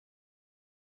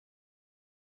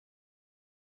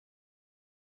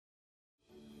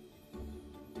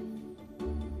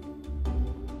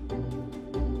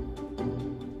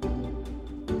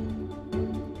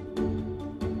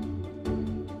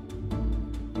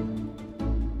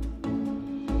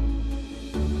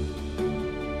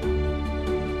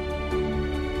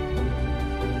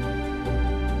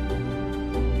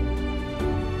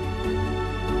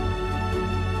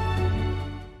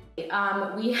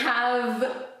We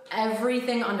have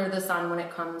everything under the sun when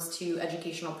it comes to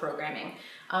educational programming.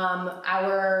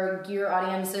 Our gear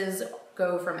audiences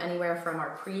go from anywhere from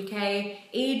our pre-K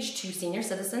age to senior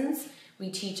citizens. We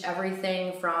teach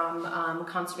everything from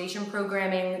conservation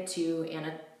programming to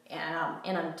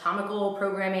anatomical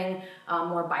programming,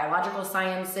 more biological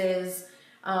sciences,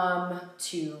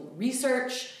 to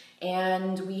research.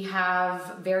 And we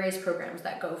have various programs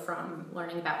that go from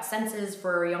learning about senses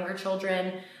for younger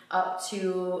children up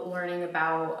to learning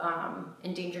about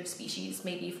endangered species,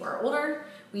 maybe for older.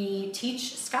 We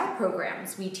teach scout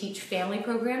programs. We teach family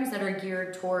programs that are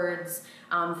geared towards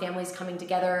families coming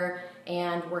together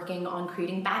and working on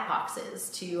creating bat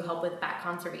boxes to help with bat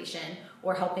conservation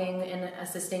or helping and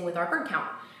assisting with our bird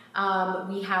count.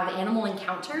 We have animal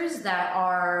encounters that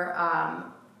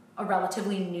are a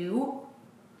relatively new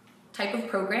type of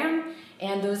program,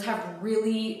 and those have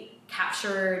really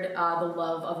captured the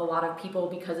love of a lot of people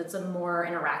because it's a more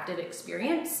interactive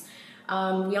experience.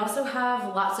 We also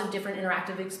have lots of different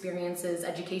interactive experiences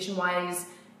education-wise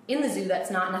in the zoo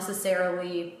that's not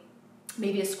necessarily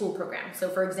maybe a school program. So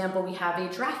for example, we have a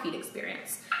giraffe feed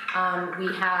experience.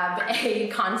 We have a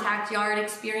contact yard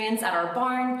experience at our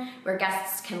barn where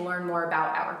guests can learn more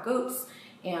about our goats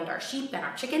and our sheep and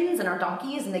our chickens and our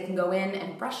donkeys, and they can go in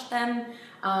and brush them.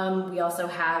 We also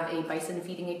have a bison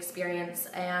feeding experience,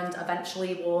 and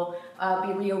eventually we'll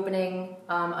be reopening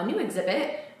a new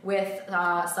exhibit with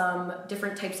some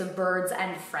different types of birds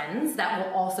and friends that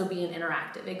will also be an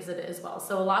interactive exhibit as well.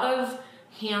 So a lot of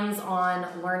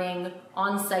hands-on learning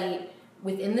on site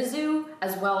within the zoo,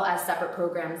 as well as separate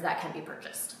programs that can be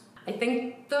purchased. I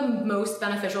think the most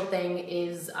beneficial thing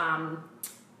is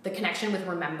the connection with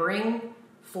remembering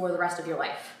for the rest of your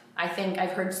life. I think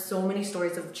I've heard so many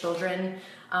stories of children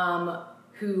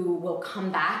who will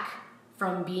come back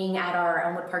from being at our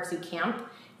Elmwood Park Zoo camp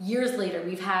years later.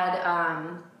 We've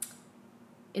had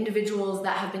individuals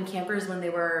that have been campers when they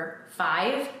were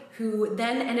 5 who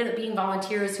then ended up being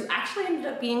volunteers, who actually ended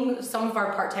up being some of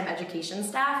our part-time education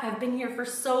staff, have been here for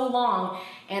so long,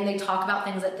 and they talk about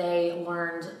things that they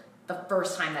learned the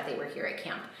first time that they were here at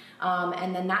camp.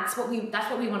 And then that's what we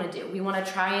want to do. We want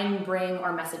to try and bring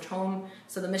our message home.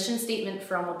 So the mission statement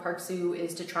for Elmwood Park Zoo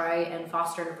is to try and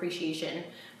foster an appreciation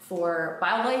for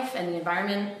wildlife and the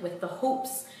environment, with the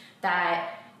hopes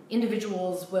that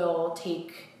individuals will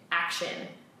take action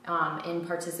in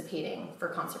participating for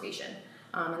conservation.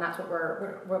 And that's what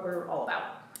we're all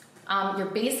about. Your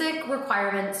basic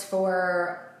requirements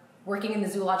for working in the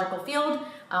zoological field,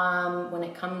 when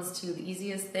it comes to the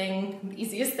easiest thing,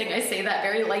 I say that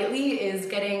very lightly, is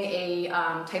getting a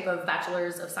type of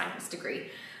bachelor's of science degree.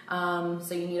 So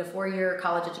you need a 4-year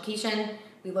college education.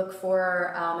 We look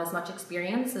for as much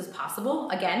experience as possible.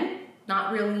 Again,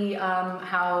 not really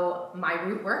how my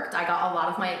route worked. I got a lot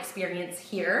of my experience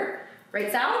here. Right,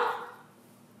 Sal?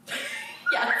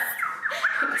 Yes.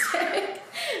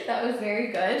 That was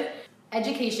very good.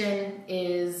 Education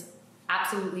is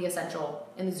absolutely essential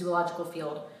in the zoological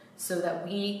field so that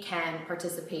we can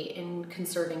participate in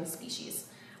conserving species.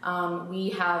 We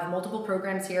have multiple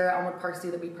programs here at Elmwood Park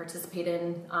Zoo that we participate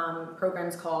in,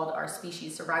 programs called our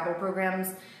species survival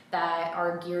programs that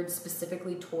are geared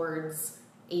specifically towards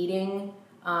aiding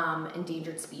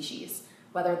endangered species,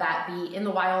 whether that be in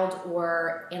the wild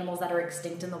or animals that are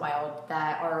extinct in the wild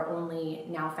that are only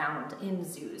now found in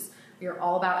zoos. We are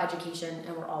all about education,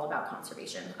 and we're all about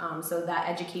conservation. So that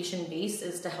education base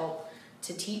is to help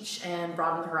to teach and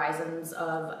broaden the horizons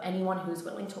of anyone who's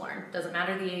willing to learn. Doesn't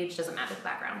matter the age, doesn't matter the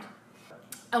background.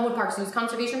 Elmwood Park Zoo's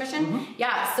conservation mission? Mm-hmm.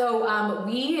 Yeah, so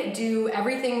we do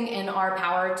everything in our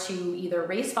power to either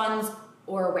raise funds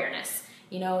or awareness.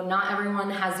 You know, not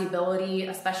everyone has the ability,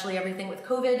 especially everything with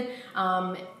COVID,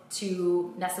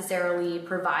 to necessarily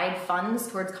provide funds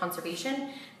towards conservation,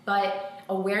 but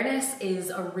awareness is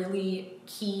a really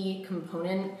key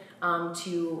component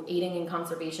to aiding in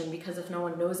conservation, because if no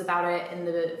one knows about it in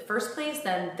the first place,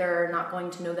 then they're not going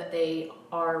to know that they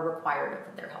are required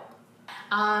of their help.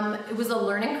 It was a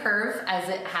learning curve, as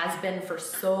it has been for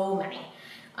so many.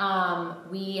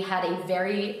 We had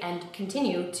and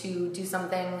continue to do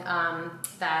something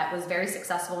that was very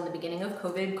successful in the beginning of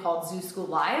COVID called Zoo School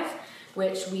Live,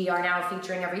 which we are now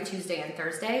featuring every Tuesday and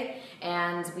Thursday.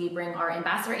 And we bring our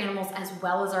ambassador animals as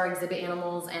well as our exhibit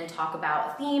animals and talk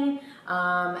about a theme,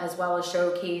 as well as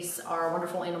showcase our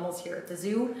wonderful animals here at the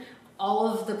zoo. All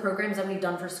of the programs that we've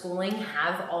done for schooling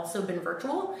have also been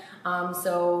virtual.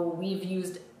 So we've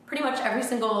used pretty much every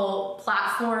single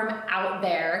platform out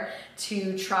there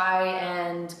to try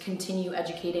and continue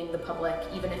educating the public,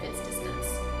 even if it's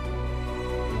distance.